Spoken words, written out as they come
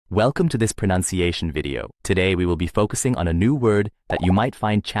Welcome to this pronunciation video. Today we will be focusing on a new word that you might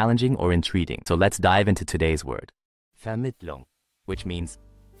find challenging or intriguing. So let's dive into today's word. Vermittlung, which means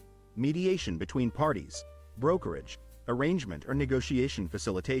mediation between parties, brokerage, arrangement or negotiation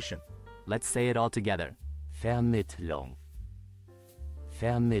facilitation. Let's say it all together. Vermittlung.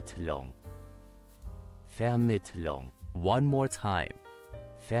 Vermittlung. Vermittlung. One more time.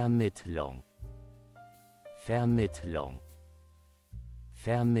 Vermittlung. Vermittlung.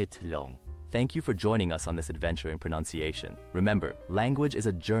 Vermittlung. Thank you for joining us on this adventure in pronunciation. Remember, language is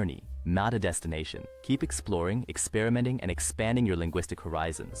a journey, not a destination. Keep exploring, experimenting, and expanding your linguistic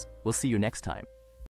horizons. We'll see you next time.